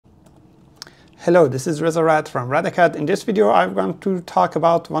Hello, this is Reza Rad from Radacad. In this video, I'm going to talk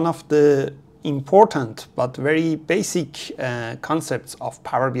about one of the important but very basic concepts of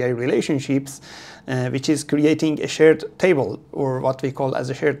Power BI relationships, which is creating a shared table, or what we call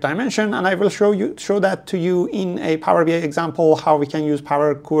as a shared dimension. And I will show that to you in a Power BI example, how we can use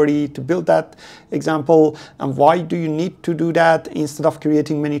Power Query to build that example, and why do you need to do that instead of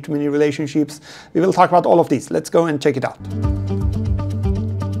creating many-to-many relationships. We will talk about all of these. Let's go and check it out.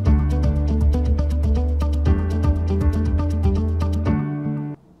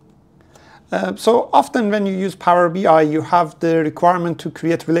 So often when you use Power BI, you have the requirement to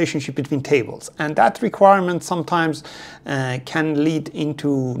create relationship between tables. And that requirement sometimes can lead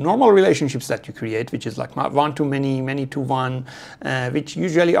into normal relationships that you create, which is like one-to-many, many-to-one, which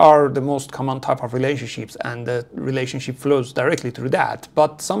usually are the most common type of relationships, and the relationship flows directly through that.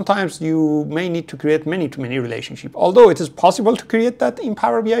 But sometimes you may need to create many-to-many relationship. Although it is possible to create that in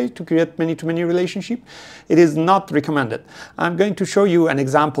Power BI, to create many-to-many relationship, it is not recommended. I'm going to show you an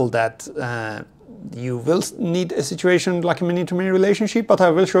example that you will need a situation like a many-to-many relationship, but I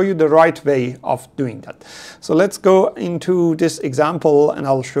will show you the right way of doing that. So let's go into this example and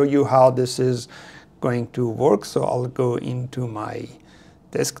I'll show you how this is going to work. So I'll go into my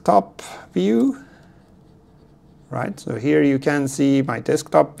desktop view. Right, so here you can see my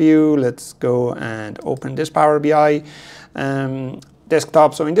desktop view. Let's go and open this Power BI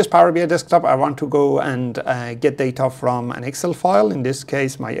desktop. So in this Power BI desktop, I want to go and get data from an Excel file. In this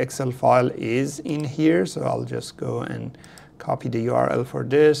case, my Excel file is in here. So I'll just go and copy the URL for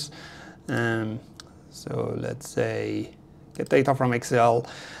this. So let's say get data from Excel.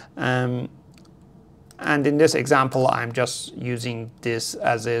 And in this example, I'm just using this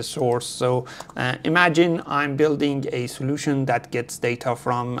as a source. So imagine I'm building a solution that gets data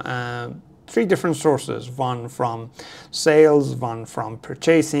from three different sources, one from sales, one from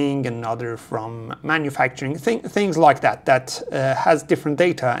purchasing, another from manufacturing, things like that, that has different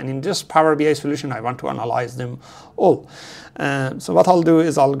data. And in this Power BI solution, I want to analyze them all. So what I'll do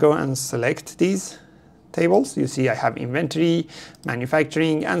is I'll go and select these tables. You see I have inventory,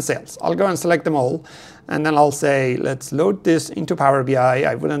 manufacturing, and sales. I'll go and select them all. And then I'll say, let's load this into Power BI.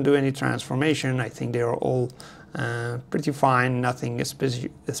 I wouldn't do any transformation. I think they are all pretty fine, nothing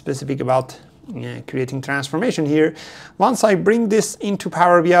specific about creating transformation here. Once I bring this into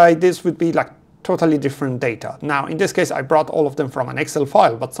Power BI, this would be like totally different data. Now, in this case, I brought all of them from an Excel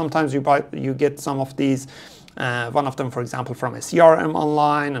file, but sometimes you get some of these, one of them, for example, from a CRM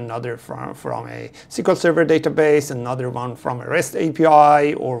online, another from a SQL Server database, another one from a REST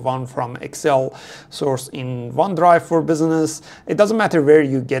API, or one from Excel source in OneDrive for business. It doesn't matter where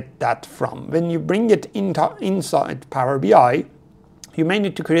you get that from. When you bring it inside Power BI, you may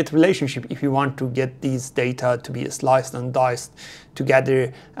need to create a relationship if you want to get these data to be sliced and diced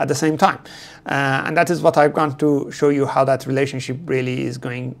together at the same time. And that is what I'm going to show you, how that relationship really is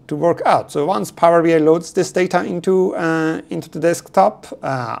going to work out. So once Power BI loads this data into the desktop,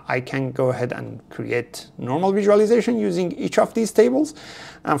 I can go ahead and create normal visualization using each of these tables.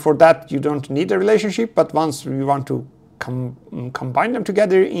 And for that, you don't need a relationship, but once we want to combine them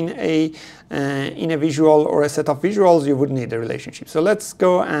together in a visual or a set of visuals, you would need a relationship. So let's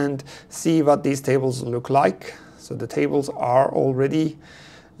go and see what these tables look like. So the tables are already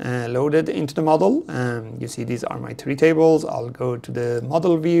loaded into the model. You see these are my three tables. I'll go to the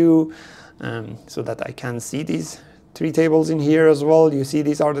model view so that I can see these three tables in here as well. You see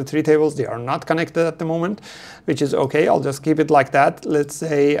these are the three tables. They are not connected at the moment, which is okay. I'll just keep it like that. Let's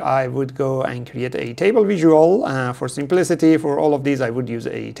say I would go and create a table visual. For simplicity, for all of these, I would use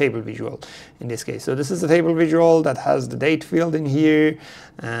a table visual in this case. So this is a table visual that has the date field in here,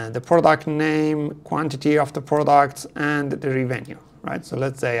 the product name, quantity of the products, and the revenue, right? So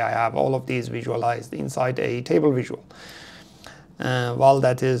let's say I have all of these visualized inside a table visual. While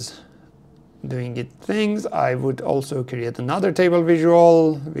that is doing its things, I would also create another table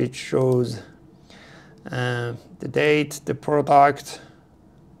visual which shows the date, the product,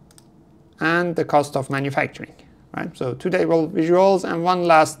 and the cost of manufacturing. Right? So two table visuals and one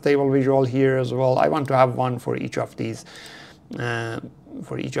last table visual here as well. I want to have one for each of these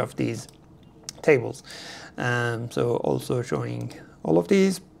tables. So also showing all of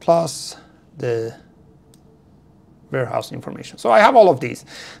these plus the warehouse information. So I have all of these.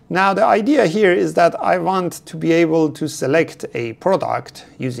 Now the idea here is that I want to be able to select a product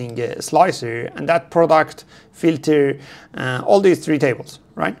using a slicer, and that product filter all these three tables,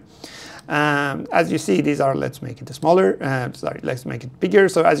 right? As you see, these are, let's make it smaller, let's make it bigger.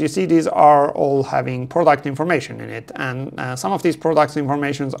 So as you see, these are all having product information in it. And some of these product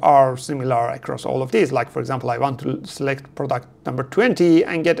informations are similar across all of these. Like, for example, I want to select product number 20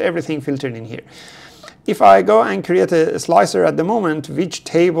 and get everything filtered in here. If I go and create a slicer at the moment, which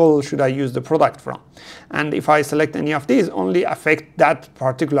table should I use the product from? And if I select any of these, only affect that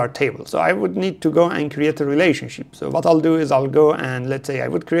particular table. So I would need to go and create a relationship. So what I'll do is I'll go and, let's say I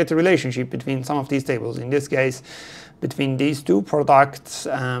would create a relationship between some of these tables. In this case, between these two products,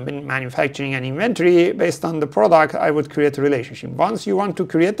 in manufacturing and inventory. Based on the product, I would create a relationship. Once you want to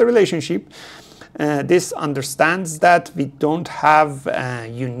create the relationship, this understands that we don't have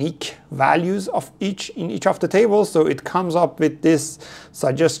unique values of in each of the tables, so it comes up with this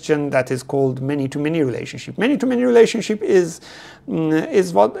suggestion that is called many-to-many relationship. Many-to-many relationship is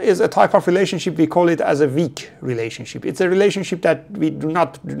a type of relationship. We call it as a weak relationship. It's a relationship that we do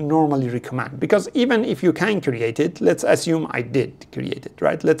not normally recommend, because even if you can create it, let's assume I did create it,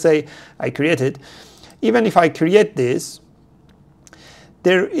 right? Let's say I create it. Even if I create this,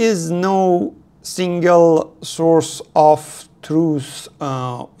 there is no single source of truth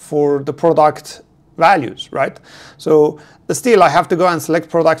for the product values, right? So still I have to go and select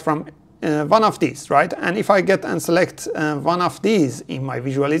product from one of these, right? And if I get and select one of these in my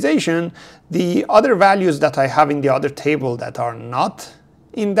visualization, the other values that I have in the other table that are not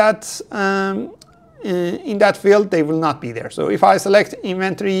in that field, they will not be there. So if I select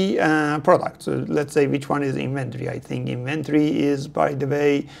inventory product, so let's say which one is inventory. I think inventory is, by the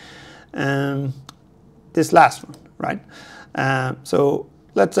way, this last one, right? So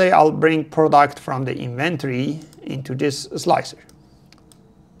let's say I'll bring product from the inventory into this slicer.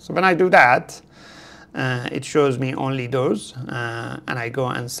 So when I do that, it shows me only those, and I go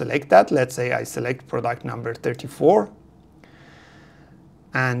and select that. Let's say I select product number 34,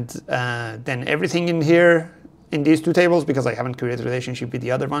 and then everything in here in these two tables, because I haven't created a relationship with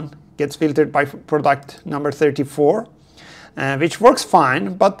the other one, gets filtered by product number 34. Which works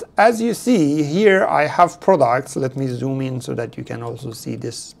fine, but as you see here, I have products. Let me zoom in so that you can also see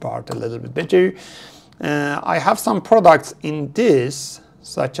this part a little bit better. I have some products in this,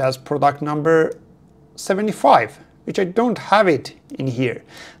 such as product number 75, which I don't have it in here.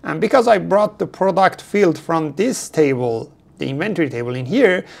 And because I brought the product field from this table, the inventory table in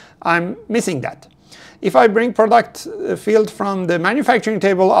here, I'm missing that. If I bring product field from the manufacturing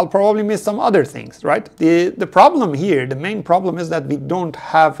table, I'll probably miss some other things, right? The problem here, the main problem is that we don't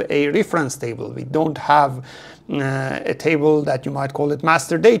have a reference table. We don't have a table that you might call it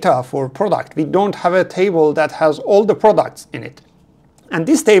master data for product. We don't have a table that has all the products in it. And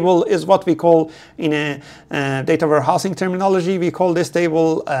this table is what we call, in a data warehousing terminology, we call this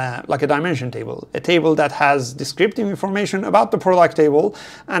table like a dimension table, a table that has descriptive information about the product table,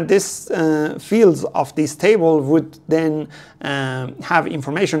 and this fields of this table would then have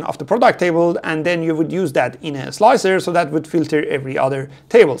information of the product table, and then you would use that in a slicer, so that would filter every other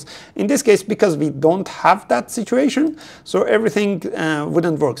tables. In this case, because we don't have that situation, so everything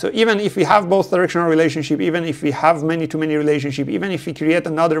wouldn't work. So even if we have both directional relationship, even if we have many-to-many relationship, even if we create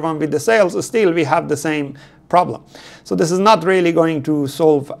another one with the sales, still we have the same problem. So this is not really going to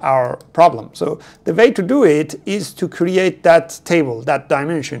solve our problem. So the way to do it is to create that table, that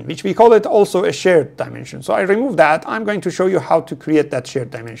dimension, which we call it also a shared dimension. So I remove that. I'm going to show you how to create that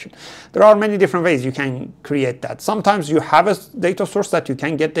shared dimension. There are many different ways you can create that. Sometimes you have a data source that you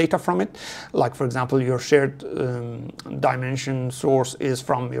can get data from it. Like, for example, your shared dimension source is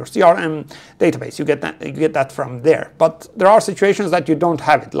from your CRM database. You get that from there. But there are situations that you don't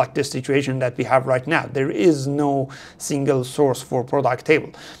have it, like this situation that we have right now. There is no single source for product table.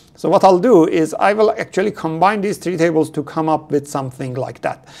 So what I'll do is I will actually combine these three tables to come up with something like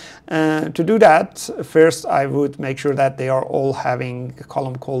that. To do that, first I would make sure that they are all having a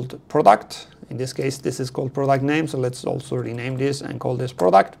column called product. In this case, this is called product name, so let's also rename this and call this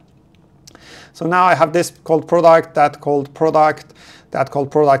product. So now I have this called product, that called product, that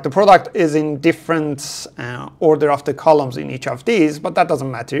called product. The product is in different order of the columns in each of these, but that doesn't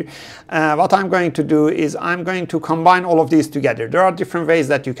matter. What I'm going to do is I'm going to combine all of these together. There are different ways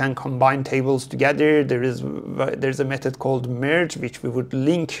that you can combine tables together. There's a method called merge, which we would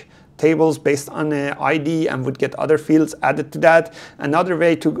link tables based on an ID and would get other fields added to that. Another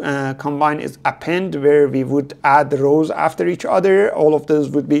way to combine is append, where we would add rows after each other. All of those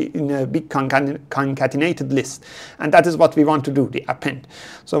would be in a big concatenated list. And that is what we want to do, the append.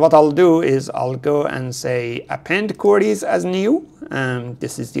 So what I'll do is I'll go and say append queries as new.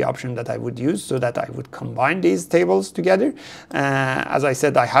 This is the option that I would use so that I would combine these tables together. As I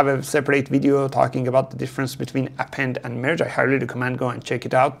said, I have a separate video talking about the difference between append and merge. I highly recommend go and check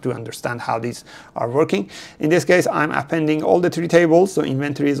it out to understand understand how these are working. In this case, I'm appending all the 3 tables. So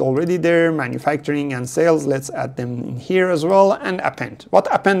inventory is already there, manufacturing and sales. Let's add them in here as well, and append. What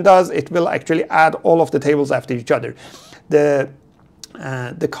append does, it will actually add all of the tables after each other. The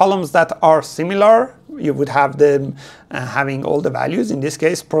columns that are similar, you would have them having all the values, in this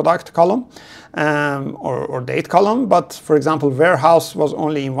case product column or date column, but for example warehouse was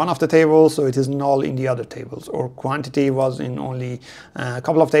only in one of the tables, so it is null in the other tables, or quantity was in only a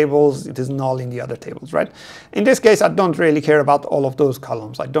couple of tables, it is null in the other tables, right? In this case I don't really care about all of those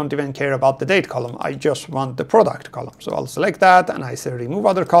columns. I don't even care about the date column, I just want the product column. So I'll select that and I say remove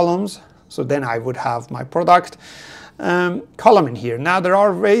other columns, so then I would have my product column in here. Now there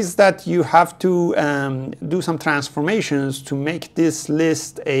are ways that you have to do some transformations to make this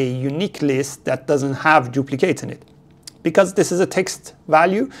list a unique list that doesn't have duplicates in it. Because this is a text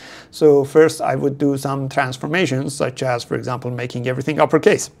value, so first I would do some transformations, such as, for example, making everything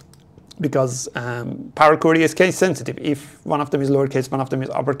uppercase. Because Power Query is case sensitive. If one of them is lowercase, one of them is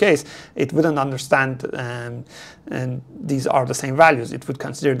uppercase, it wouldn't understand and these are the same values. It would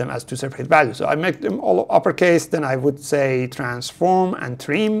consider them as 2 separate values. So I make them all uppercase, then I would say transform and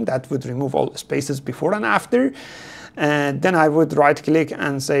trim. That would remove all the spaces before and after. And then I would right click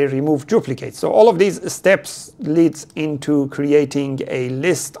and say remove duplicate. So all of these steps leads into creating a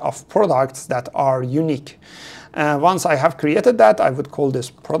list of products that are unique. Once I have created that, I would call this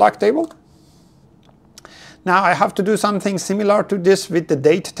product table. Now I have to do something similar to this with the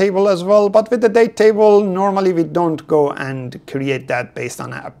date table as well, but with the date table normally we don't go and create that based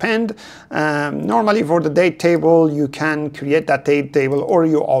on an append. Normally for the date table you can create that date table, or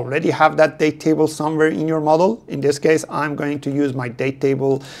you already have that date table somewhere in your model. In this case I'm going to use my date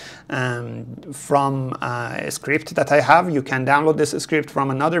table from a script that I have. You can download this script from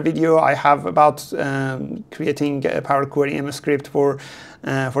another video I have about creating a Power Query MS script for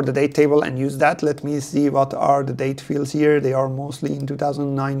the date table and use that. Let me see what are the date fields here. They are mostly in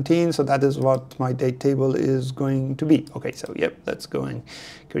 2019, so that is what my date table is going to be. Okay, so yep, let's go and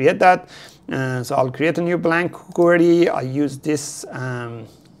create that. So I'll create a new blank query. I use this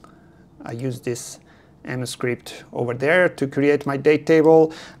MS script over there to create my date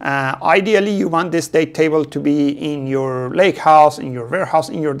table. Ideally you want this date table to be in your lakehouse, in your warehouse,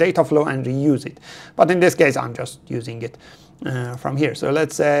 in your data flow, and reuse it. But in this case I'm just using it from here. So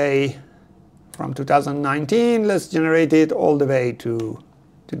let's say from 2019, let's generate it all the way to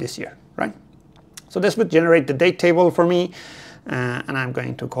this year, right? So this would generate the date table for me, and I'm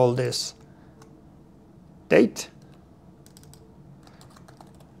going to call this date.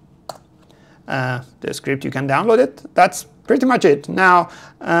 The script, you can download it. That's pretty much it. Now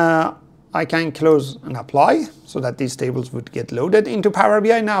I can close and apply so that these tables would get loaded into Power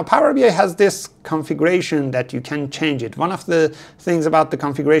BI. Now Power BI has this configuration that you can change it. One of the things about the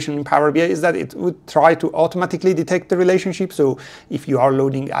configuration in Power BI is that it would try to automatically detect the relationship. So if you are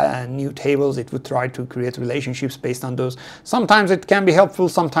loading new tables, it would try to create relationships based on those. Sometimes it can be helpful,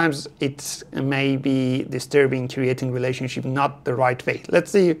 sometimes it may be disturbing, creating relationship not the right way.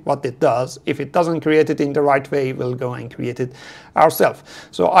 Let's see what it does. If it doesn't create it in the right way, we'll go and create it ourselves.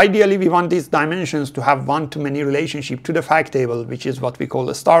 So ideally we want these dimensions to have one-to-many relationship to the fact table, which is what we call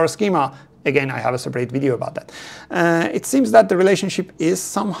a star schema. Again, I have a separate video about that. It seems that the relationship is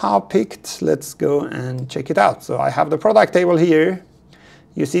somehow picked. Let's go and check it out. So I have the product table here.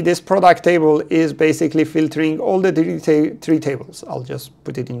 You see this product table is basically filtering all the three tables. I'll just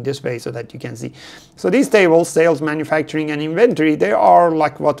put it in this way so that you can see. So these tables, sales, manufacturing, and inventory, they are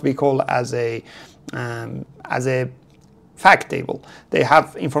like what we call as a fact table. They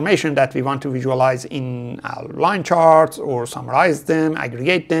have information that we want to visualize in our line charts or summarize them,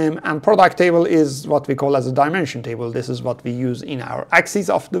 aggregate them, and product table is what we call as a dimension table. This is what we use in our axes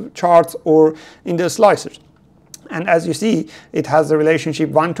of the charts or in the slicers. And as you see, it has the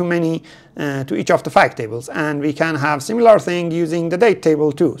relationship one-to-many to each of the fact tables. And we can have similar thing using the date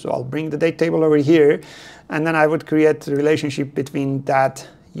table too. So I'll bring the date table over here, and then I would create the relationship between that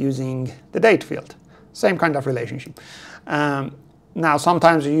using the date field. Same kind of relationship. Now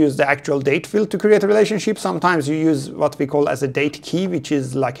sometimes you use the actual date field to create a relationship. Sometimes you use what we call as a date key, which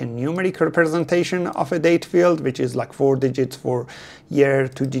is like a numeric representation of a date field, which is like 4 digits for year,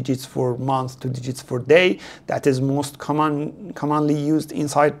 2 digits for month, 2 digits for day. That is most commonly used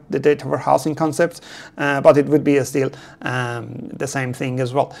inside the data warehousing concepts, but it would be still the same thing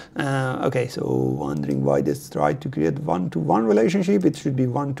as well. Okay, so wondering why this tried to create one-to-one relationship. It should be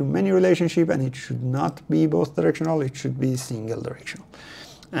one-to-many relationship, and it should not be both directional. It should be single directional.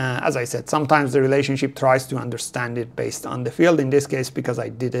 As I said, sometimes the relationship tries to understand it based on the field. In this case, because I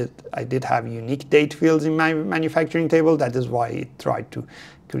did have unique date fields in my manufacturing table. That is why it tried to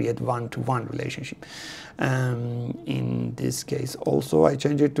create one-to-one relationship. In this case also, I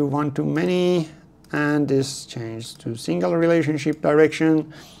changed it to one-to-many, and this changed to single relationship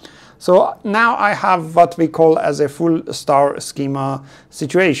direction. So now I have what we call as a full star schema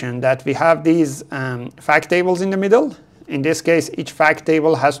situation, that we have these fact tables in the middle. In this case, each fact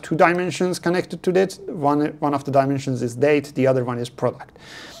table has 2 dimensions connected to it. One of the dimensions is date, the other one is product.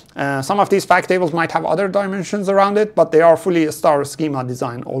 Some of these fact tables might have other dimensions around it, but they are fully a star schema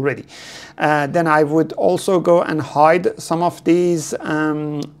design already. Then I would also go and hide some of these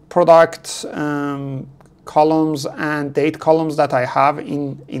product columns and date columns that I have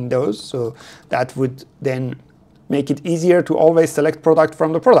in those. So that would then make it easier to always select product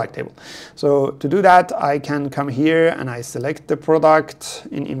from the product table. So to do that, I can come here and I select the product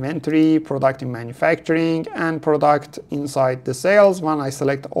in inventory, product in manufacturing, and product inside the sales. When I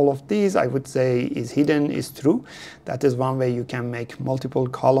select all of these, I would say is hidden is true. That is one way you can make multiple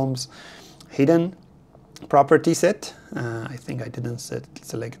columns hidden. Property set. I think I didn't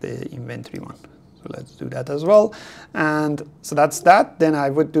select the inventory one. So let's do that as well. And so that's that. Then I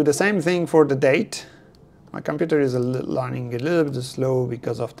would do the same thing for the date. My computer is running a little bit slow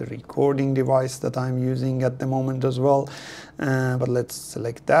because of the recording device that I'm using at the moment as well. But let's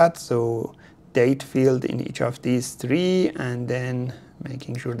select that. So date field in each of these 3, and then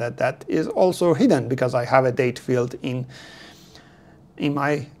making sure that that is also hidden because I have a date field in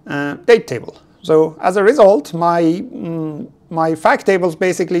my date table. So as a result, my fact tables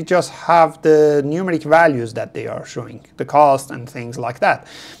basically just have the numeric values that they are showing, the cost and things like that.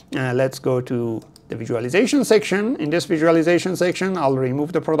 Let's go to the visualization section. In this visualization section, I'll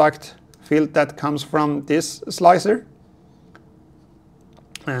remove the product field that comes from this slicer.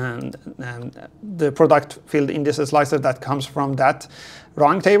 And the product field in this slicer that comes from that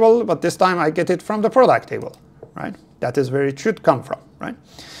wrong table, but this time I get it from the product table, right? That is where it should come from, right?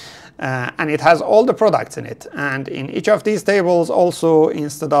 And it has all the products in it. And in each of these tables also,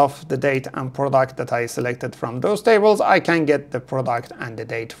 instead of the date and product that I selected from those tables, I can get the product and the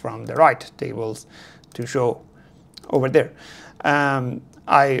date from the right tables to show over there.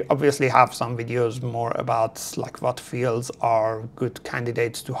 I obviously have some videos more about like what fields are good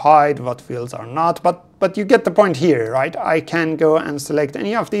candidates to hide, what fields are not, but you get the point here, right? I can go and select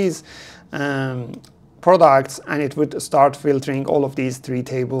any of these products, and it would start filtering all of these 3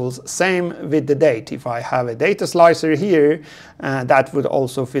 tables. Same with the date. If I have a data slicer here, that would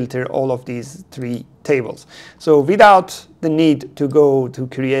also filter all of these 3 tables. So without the need to go to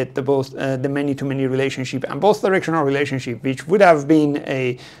create the many-to-many relationship and both directional relationship, which would have been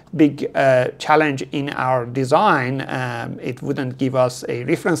a big challenge in our design, it wouldn't give us a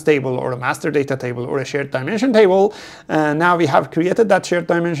reference table or a master data table or a shared dimension table. Now we have created that shared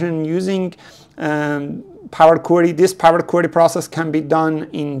dimension using Power Query. This Power Query process can be done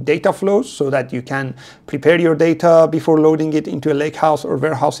in data flows so that you can prepare your data before loading it into a lakehouse or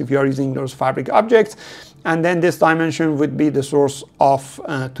warehouse if you are using those Fabric objects. And then this dimension would be the source of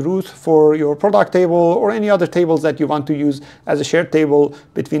truth for your product table or any other tables that you want to use as a shared table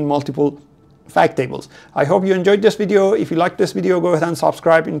between multiple fact tables. I hope you enjoyed this video. If you liked this video, go ahead and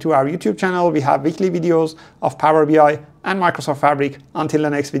subscribe into our YouTube channel. We have weekly videos of Power BI and Microsoft Fabric. Until the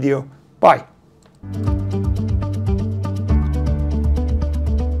next video, bye.